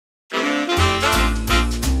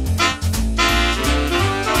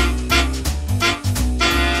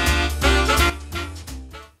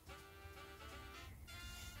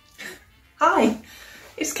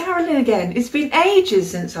caroling again. It's been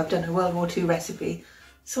ages since I've done a World War II recipe,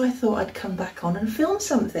 so I thought I'd come back on and film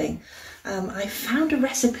something. I found a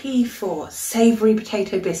recipe for savoury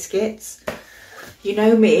potato biscuits. You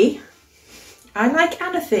know me, I like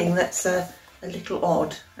anything that's a little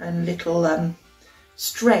odd and a little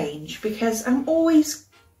strange, because I'm always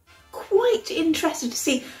quite interested to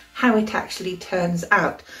see how it actually turns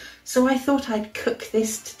out. So I thought I'd cook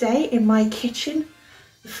this today in my kitchen.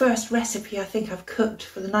 The first recipe I think I've cooked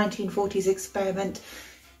for the 1940s experiment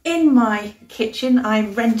in my kitchen.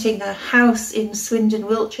 I'm renting a house in Swindon,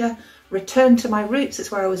 Wiltshire, returned to my roots.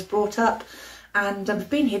 It's where I was brought up, and I've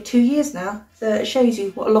been here 2 years now. So it shows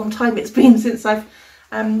you what a long time it's been since I've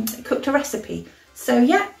cooked a recipe. So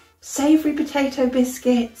yeah, savoury potato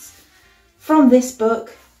biscuits from this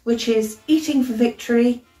book, which is Eating for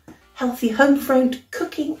Victory, Healthy Homefront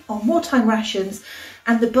Cooking on Wartime Rations.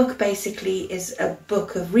 And the book basically is a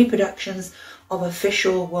book of reproductions of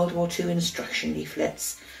official World War II instruction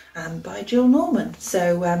leaflets by Jill Norman.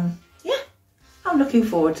 So yeah, I'm looking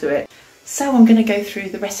forward to it. So I'm going to go through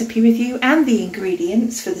the recipe with you and the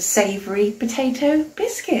ingredients for the savoury potato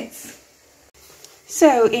biscuits.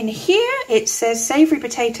 So in here it says savoury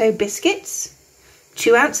potato biscuits,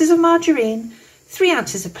 2 ounces of margarine, 3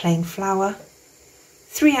 ounces of plain flour,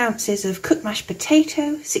 3 ounces of cooked mashed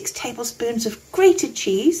potato, 6 tablespoons of grated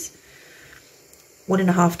cheese,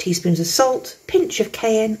 1½ teaspoons of salt, pinch of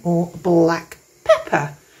cayenne or black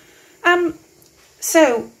pepper.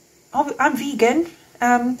 So I'm vegan,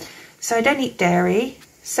 so I don't eat dairy,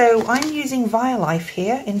 so I'm using Violife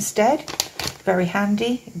here instead. Very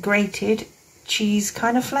handy, grated cheese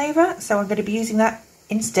kind of flavour, so I'm going to be using that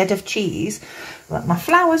instead of cheese. But my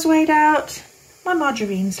flour's weighed out, my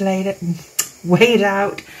margarine's weighed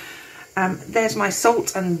out. There's my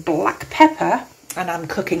salt and black pepper, and I'm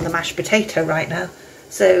cooking the mashed potato right now.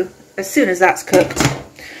 So as soon as that's cooked,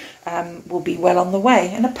 we'll be well on the way.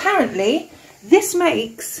 And apparently this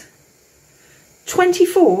makes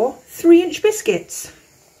 24 3-inch biscuits.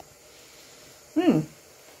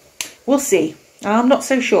 We'll see. I'm not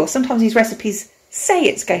so sure. Sometimes these recipes say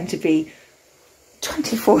it's going to be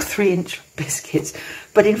 24 3-inch biscuits,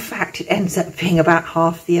 but in fact it ends up being about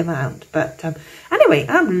half the amount. But anyway,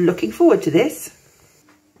 I'm looking forward to this.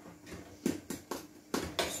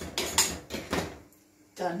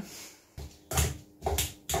 Done.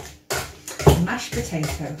 Mashed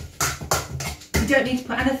potato. You don't need to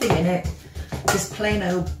put anything in it, just plain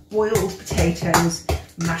old boiled potatoes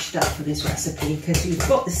mashed up for this recipe, because you've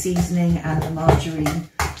got the seasoning and the margarine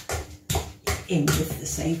in with the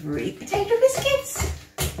savoury potato biscuits.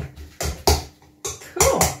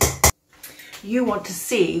 Cool. You want to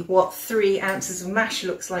see what 3 ounces of mash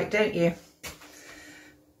looks like, don't you?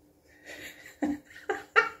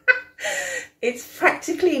 It's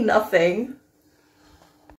practically nothing.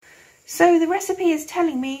 So the recipe is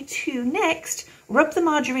telling me to next rub the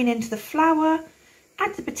margarine into the flour,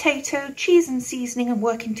 add the potato, cheese and seasoning and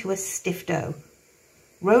work into a stiff dough.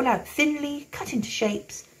 Roll out thinly, cut into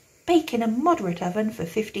shapes, bake in a moderate oven for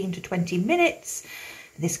 15 to 20 minutes.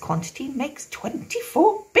 This quantity makes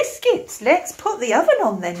 24 biscuits. Let's put the oven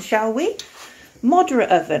on then, shall we?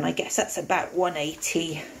 Moderate oven, I guess that's about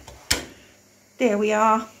 180. There we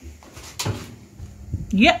are.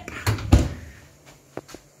 Yep.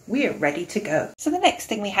 We're ready to go. So the next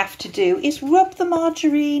thing we have to do is rub the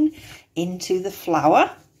margarine into the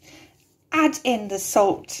flour, add in the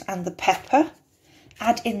salt and the pepper,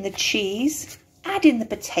 add in the cheese, add in the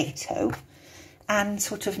potato, and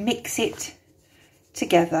sort of mix it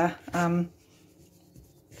together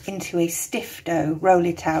into a stiff dough. Roll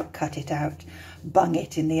it out, cut it out, bung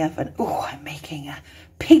it in the oven. Oh, I'm making a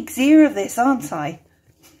pig's ear of this, aren't I?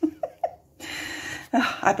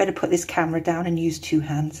 Oh, I better put this camera down and use 2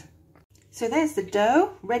 hands. So there's the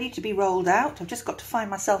dough ready to be rolled out. I've just got to find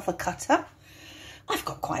myself a cutter. I've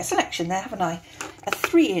got quite a selection there, haven't I? A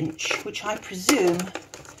 3-inch, which I presume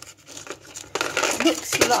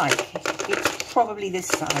looks like it's probably this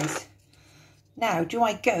size. Now, do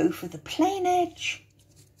I go for the plain edge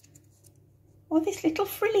or this little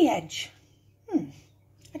frilly edge?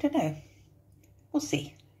 I don't know. We'll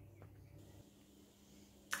see.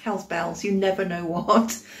 Hell's bells, you never know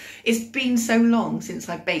what. It's been so long since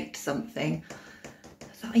I baked something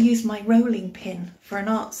that I used my rolling pin for an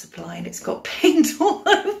art supply and it's got paint all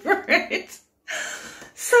over it.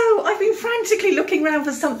 So I've been frantically looking around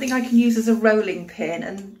for something I can use as a rolling pin,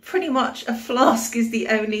 and pretty much a flask is the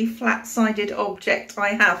only flat-sided object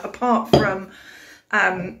I have, apart from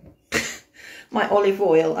my olive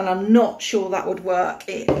oil, and I'm not sure that would work.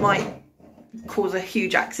 It might cause a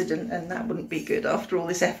huge accident and that wouldn't be good after all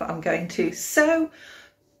this effort I'm going to. So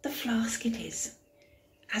the flask it is.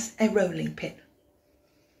 as a rolling pin.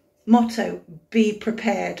 Motto, be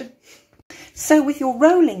prepared. So with your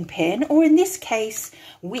rolling pin, or in this case,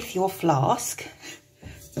 with your flask,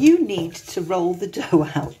 you need to roll the dough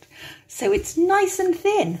out so it's nice and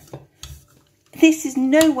thin. This is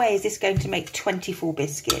no way is this going to make 24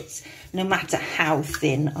 biscuits, no matter how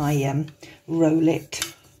thin I roll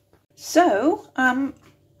it. So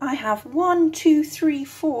I have 1, 2, 3,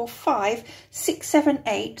 4, 5, 6, 7,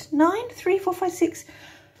 8, 9, 3, 4, 5, 6,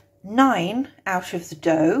 9 out of the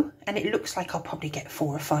dough, and it looks like I'll probably get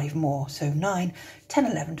 4 or 5 more. So 9, 10,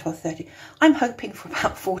 11, 12, 13. I'm hoping for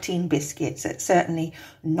about 14 biscuits. It's certainly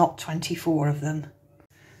not 24 of them.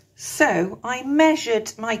 So I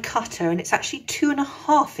measured my cutter and it's actually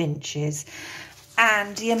 2.5 inches.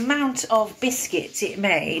 And the amount of biscuits it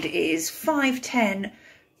made is 5, 10,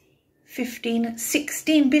 15,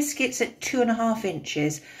 16 biscuits at 2.5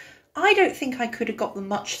 inches. I don't think I could have got them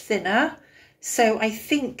much thinner. So I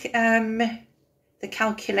think the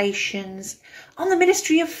calculations on the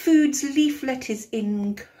Ministry of Food's leaflet is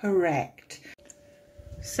incorrect.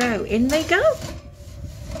 So in they go.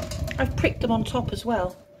 I've pricked them on top as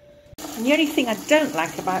well. And the only thing I don't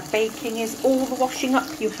like about baking is all the washing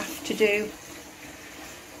up you have to do.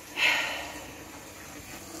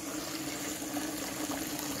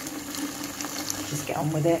 Just get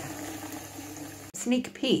on with it.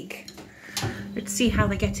 Sneak peek. Let's see how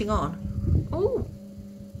they're getting on. Oh,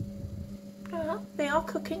 they are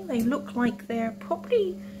cooking. They look like they're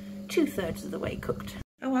probably 2/3 of the way cooked.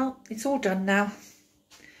 Oh well, it's all done now.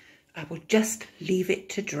 I will just leave it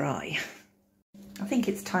to dry. I think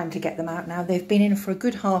it's time to get them out now. They've been in for a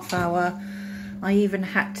good half hour. I even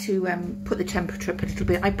had to put the temperature up a little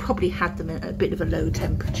bit. I probably had them at a bit of a low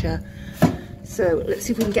temperature. So let's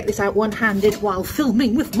see if we can get this out one-handed while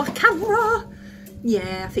filming with my camera.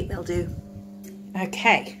 Yeah, I think they'll do.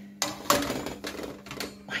 Okay.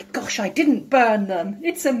 My gosh, I didn't burn them.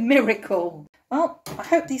 It's a miracle. Well, I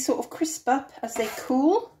hope these sort of crisp up as they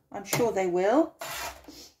cool. I'm sure they will.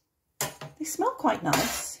 They smell quite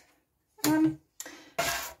nice.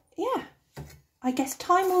 Yeah, I guess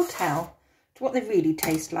time will tell what they really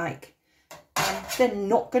taste like. They're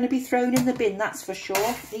not going to be thrown in the bin, that's for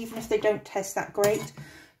sure, even if they don't taste that great,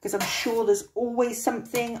 because I'm sure there's always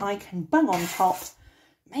something I can bung on top,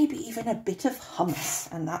 maybe even a bit of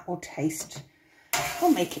hummus, and that will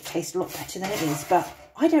make it taste a lot better than it is, but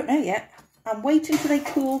I don't know yet. I'm waiting till they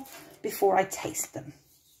cool before I taste them.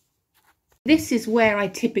 This is where I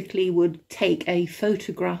typically would take a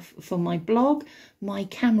photograph for my blog. My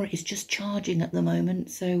camera is just charging at the moment,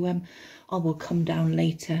 so I will come down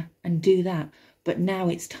later and do that. But now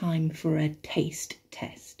it's time for a taste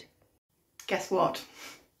test. Guess what?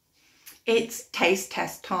 It's taste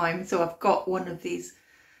test time. So I've got one of these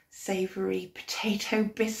savoury potato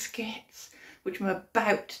biscuits, which I'm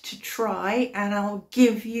about to try, and I'll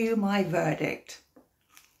give you my verdict.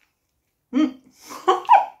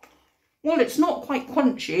 Well, it's not quite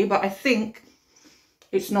crunchy, but I think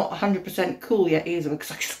it's not 100% cool yet either,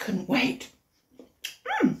 because I just couldn't wait.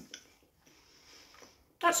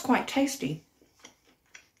 That's quite tasty.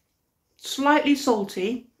 Slightly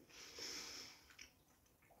salty.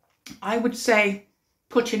 I would say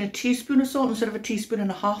put in a teaspoon of salt instead of a teaspoon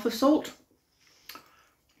and a half of salt.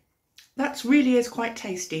 That really is quite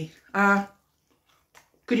tasty. Could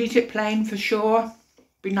eat it plain for sure.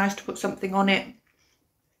 Be nice to put something on it,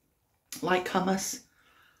 like hummus.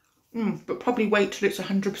 But probably wait till it's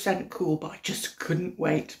 100% cool, but I just couldn't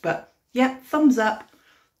wait. But yeah, thumbs up.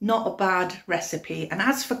 Not a bad recipe. And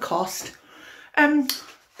as for cost, about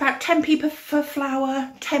 10p for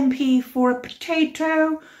flour, 10p for a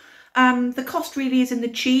potato. The cost really is in the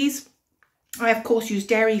cheese. I of course use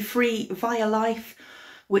dairy-free Via Life,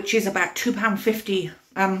 which is about £2.50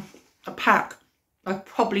 a pack. I've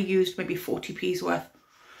probably used maybe 40p's worth.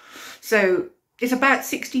 So it's about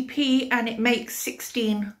 60p, and it makes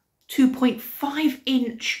 16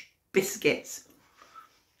 2.5-inch biscuits.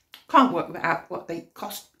 Can't work out what they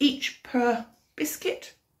cost each per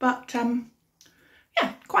biscuit, but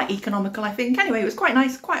yeah, quite economical, I think. Anyway, it was quite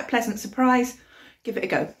nice, quite a pleasant surprise. Give it a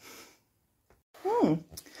go.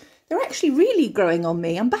 They're actually really growing on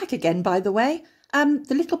me. I'm back again, by the way. The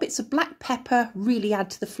little bits of black pepper really add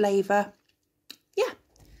to the flavour. Yeah,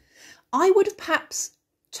 I would have perhaps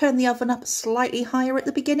turned the oven up slightly higher at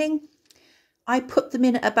the beginning. I put them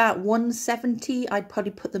in at about 170. I'd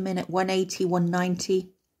probably put them in at 180,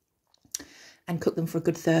 190 and cook them for a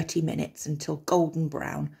good 30 minutes until golden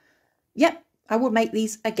brown. Yep, I will make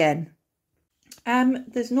these again.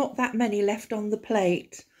 There's not that many left on the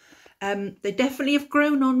plate. They definitely have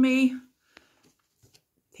grown on me.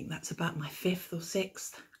 I think that's about my 5th or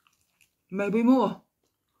 6th, maybe more.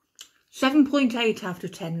 7.8 out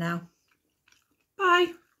of 10 now.